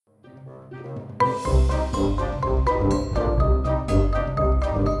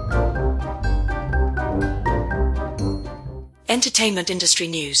Entertainment Industry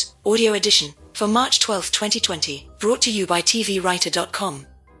News, Audio Edition, for March 12, 2020, brought to you by tvwriter.com.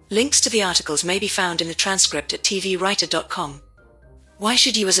 Links to the articles may be found in the transcript at tvwriter.com. Why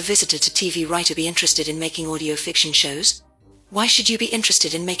should you as a visitor to TV Writer be interested in making audio fiction shows? Why should you be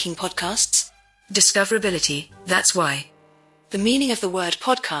interested in making podcasts? Discoverability, that's why. The meaning of the word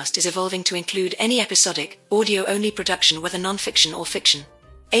podcast is evolving to include any episodic, audio-only production, whether non-fiction or fiction.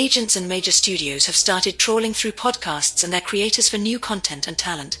 Agents and major studios have started trawling through podcasts and their creators for new content and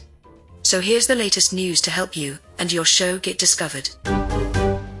talent. So here's the latest news to help you and your show get discovered.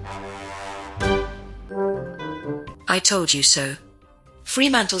 I told you so.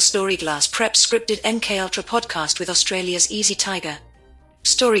 Fremantle Storyglass preps scripted MKUltra podcast with Australia's Easy Tiger.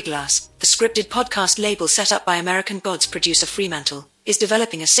 Storyglass, the scripted podcast label set up by American Gods producer Fremantle, is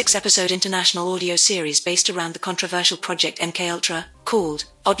developing a 6-episode international audio series based around the controversial project MKUltra, called,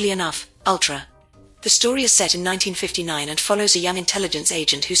 oddly enough, Ultra. The story is set in 1959 and follows a young intelligence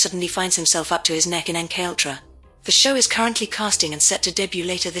agent who suddenly finds himself up to his neck in MKUltra. The show is currently casting and set to debut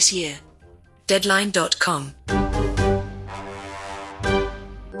later this year. Deadline.com.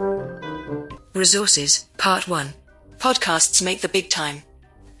 Resources, Part 1. Podcasts make the big time.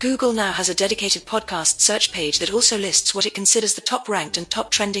 Google now has a dedicated podcast search page that also lists what it considers the top-ranked and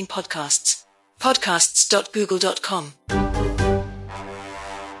top-trending podcasts. Podcasts.google.com.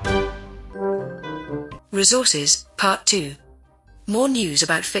 Resources, Part 2. More news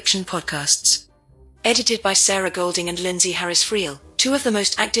about fiction podcasts. Edited by Sarah Golding and Lindsay Harris-Friel, two of the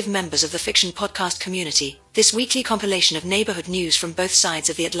most active members of the fiction podcast community, this weekly compilation of neighborhood news from both sides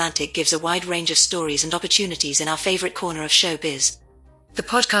of the Atlantic gives a wide range of stories and opportunities in our favorite corner of showbiz.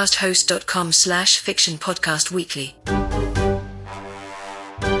 thepodcasthost.com/fiction podcast weekly.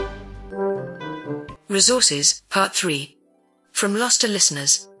 Resources, Part 3. From Lost to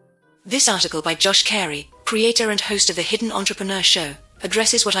Listeners. This article by Josh Carey, creator and host of the Hidden Entrepreneur Show,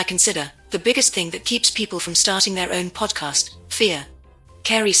 addresses what I consider the biggest thing that keeps people from starting their own podcast: fear.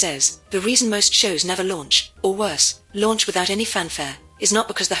 Carey says, the reason most shows never launch, or worse, launch without any fanfare, is not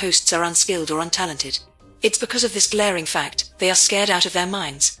because the hosts are unskilled or untalented. It's because of this glaring fact: they are scared out of their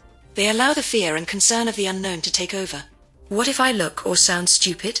minds. They allow the fear and concern of the unknown to take over. What if I look or sound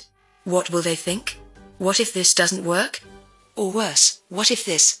stupid? What will they think? What if this doesn't work? Or worse, what if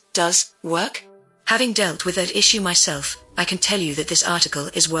this does work? Having dealt with that issue myself, I can tell you that this article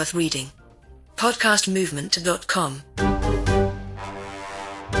is worth reading. Podcastmovement.com.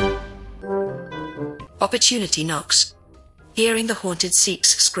 Opportunity knocks. Hearing the Haunted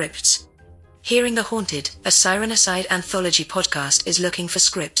seeks scripts. Hearing the Haunted, a Siren-Aside anthology podcast, is looking for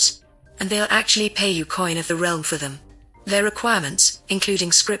scripts, and they'll actually pay you coin of the realm for them. Their requirements,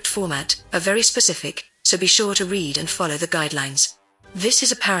 including script format, are very specific, so be sure to read and follow the guidelines. This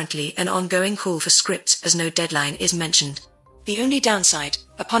is apparently an ongoing call for scripts, as no deadline is mentioned. The only downside: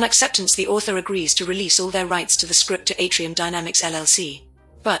 upon acceptance the author agrees to release all their rights to the script to Atrium Dynamics LLC.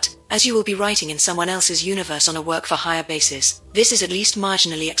 But, as you will be writing in someone else's universe on a work-for-hire basis, this is at least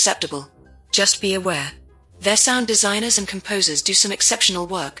marginally acceptable. Just be aware. Their sound designers and composers do some exceptional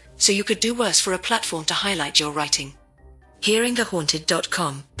work, so you could do worse for a platform to highlight your writing.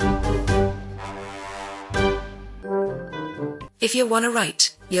 HearingTheHaunted.com. If you wanna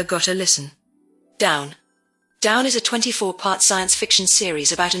write, you gotta listen. Down. Down is a 24-part science fiction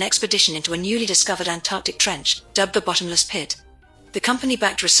series about an expedition into a newly discovered Antarctic trench, dubbed the Bottomless Pit. The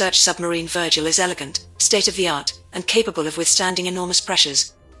company-backed research submarine Virgil is elegant, state-of-the-art, and capable of withstanding enormous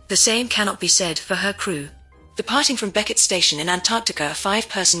pressures. The same cannot be said for her crew. Departing from Beckett Station in Antarctica, a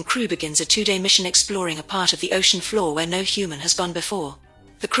 5-person crew begins a 2-day mission exploring a part of the ocean floor where no human has gone before.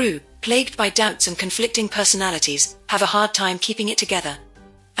 The crew, plagued by doubts and conflicting personalities, have a hard time keeping it together.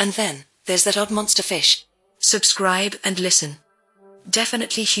 And then, there's that odd monster fish. Subscribe and listen.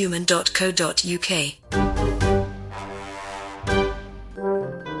 Definitelyhuman.co.uk.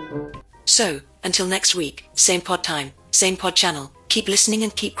 So, until next week, same pod time, same pod channel, keep listening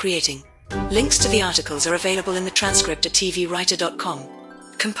and keep creating. Links to the articles are available in the transcript at tvwriter.com.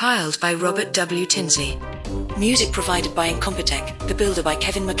 Compiled by Robert W. Tinsley. Music provided by Incompetech, The Builder by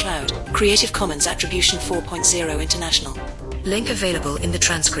Kevin MacLeod, Creative Commons Attribution 4.0 International. Link available in the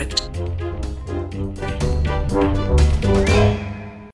transcript.